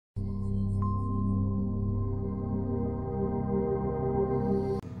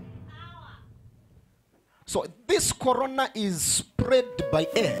So this corona is spread by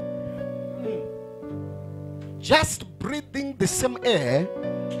air. Just breathing the same air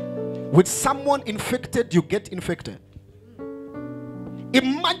with someone infected, you get infected.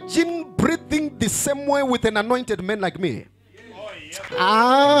 Imagine breathing the same way with an anointed man like me. Oh, yes.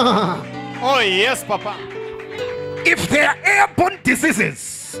 Ah. Oh, yes, Papa. If there are airborne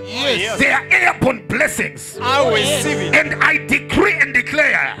diseases, yes, there are airborne blessings. I will receive it. And I decree and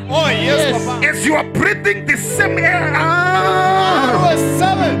declare, oh, yes, Papa. As you are breathing the same air, I will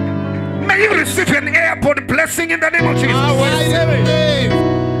receive it. may you receive an airborne blessing in the name of Jesus. I will receive it.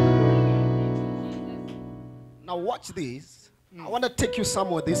 Now watch this. I want to take you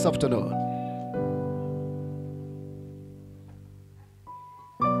somewhere this afternoon.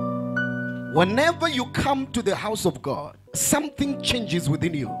 Whenever you come to the house of God, something changes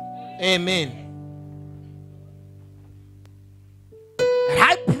within you. Amen. And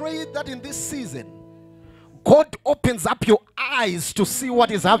I pray that in this season, God opens up your eyes to see what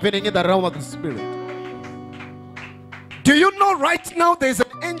is happening in the realm of the Spirit. Do you know right now there is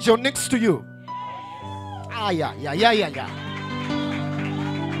an angel next to you? Yeah.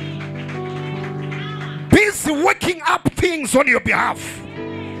 Busy working up things on your behalf.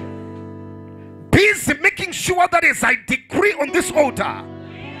 Busy making sure that as I decree on this altar,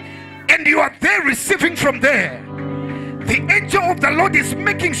 and you are there receiving from there, the angel of the Lord is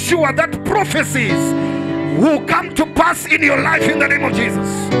making sure that prophecies will come to pass in your life in the name of Jesus.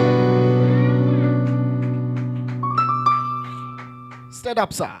 Stand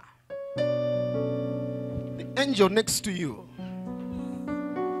up, sir. The angel next to you.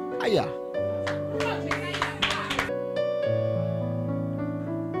 Aya.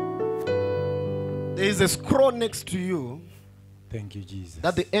 There is a scroll next to you. Thank you, Jesus.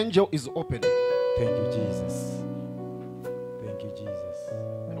 That the angel is opening. Thank you, Jesus. Thank you, Jesus.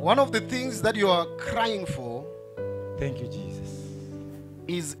 And one of the things that you are crying for, thank you, Jesus,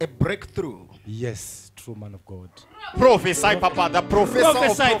 is a breakthrough. Yes, true man of God. Prophesy, Papa. The professor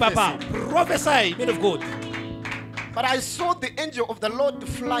Prophesy, of Papa. Prophesy, man of God. But I saw the angel of the Lord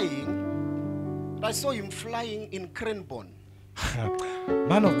flying. I saw him flying in Cranbourne.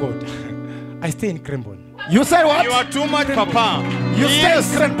 Man of God, I stay in Cranbourne. You say what? You are too much, Papa. You yes,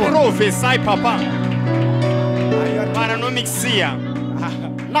 stay in Cranbourne. prophesy, Papa. Paranomixia.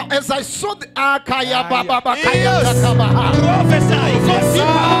 Now, as I saw the Akaya Baba Yes. Prophesy. Go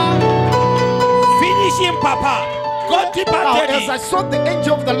deeper. Finish him, Papa. Go deeper, Now, as Daddy. I saw the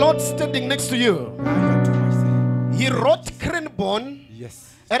angel of the Lord standing next to you, You are too much, sir. he wrote Cranbourne,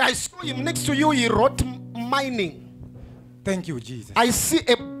 Yes. and I saw him next to you, he wrote mining. Thank you, Jesus. I see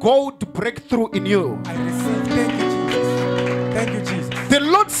a gold breakthrough in you. I receive. Thank you, Jesus. Thank you, Jesus. The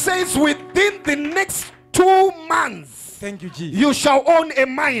Lord says within the next 2 months, Thank you, Jesus. you shall own a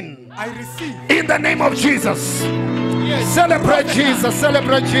mine. I receive. In the name of Jesus. Yes. Celebrate Jesus.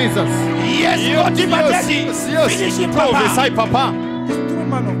 Celebrate Jesus. Yes, go deeper, Daddy. Finish him, Papa. Prophesy, Papa. It's true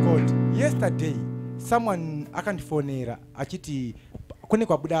man of God. Yesterday, someone akandifonera achiti kune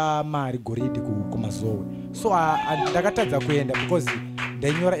kwabuda mari goridhe kumazowe. So ndakatadza kuenda because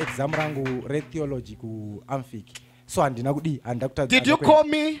ndainyora exam rangu re-theology ku Amphik. So andina kudi andakutadza. Did you call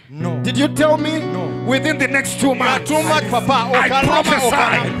me? No. Did you tell me? No. Within the next 2 months. Too much, Papa. I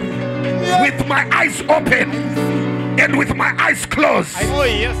prophesy with my eyes open and with my eyes closed. Oh,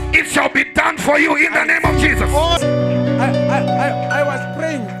 yes. It shall be done for you in the name of Jesus. I was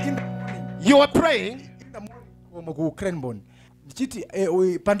praying in the morning. You are praying. In the morning ku Cranbourne. Chiti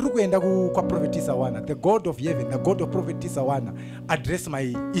pandiri kuenda kwa Prophet Sawana, the God of heaven, the God of Prophet Sawana, address my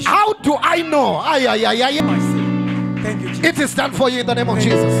issue. How do I know? Thank you, Jesus. It is done for you in the name of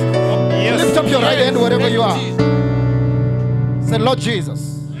Jesus. Yes. Lift up your right hand wherever you are. Say, Lord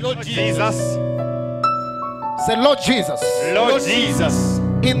Jesus. Lord Jesus. Say, Lord Jesus. Lord Jesus.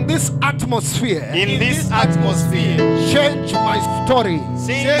 In this atmosphere, In this atmosphere, change my story.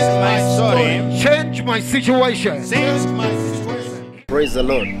 change my story. Change my situation. Change my situation. Praise the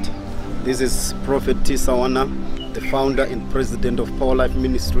Lord. This is Prophet Sawana, the founder and president of Power Life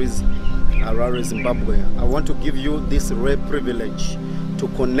Ministries, Harare, Zimbabwe. I want to give you this rare privilege to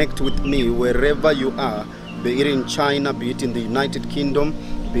connect with me wherever you are, be it in China, be it in the United Kingdom,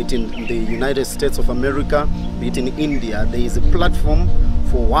 be it in the United States of America, be it in India. There is a platform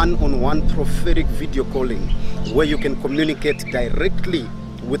for one-on-one prophetic video calling where you can communicate directly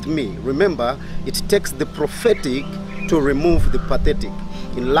with me. Remember, it takes the prophetic to remove the pathetic.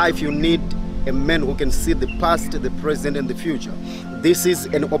 In life, you need a man who can see the past, the present, and the future. This is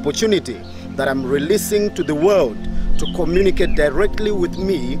an opportunity that I'm releasing to the world to communicate directly with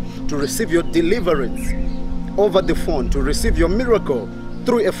me, to receive your deliverance over the phone, to receive your miracle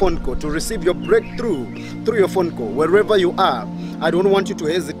through a phone call, to receive your breakthrough through your phone call, wherever you are. I don't want you to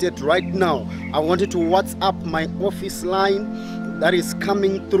hesitate right now. I want you to WhatsApp my office line that is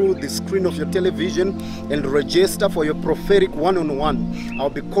coming through the screen of your television and register for your prophetic one-on-one. I'll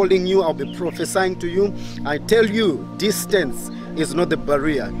be calling you, I'll be prophesying to you. I tell you, distance is not the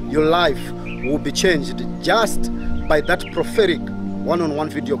barrier. Your life will be changed just by that prophetic one-on-one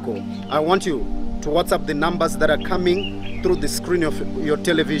video call. I want you to WhatsApp the numbers that are coming through the screen of your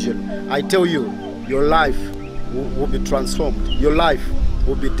television. I tell you, your life will be transformed. Your life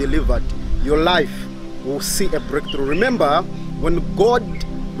will be delivered. Your life will see a breakthrough. Remember, when God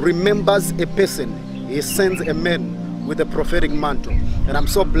remembers a person, he sends a man with a prophetic mantle. And I'm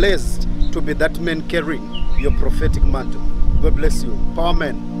so blessed to be that man carrying your prophetic mantle. God bless you. Power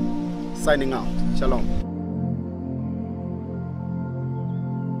Man, signing out. Shalom.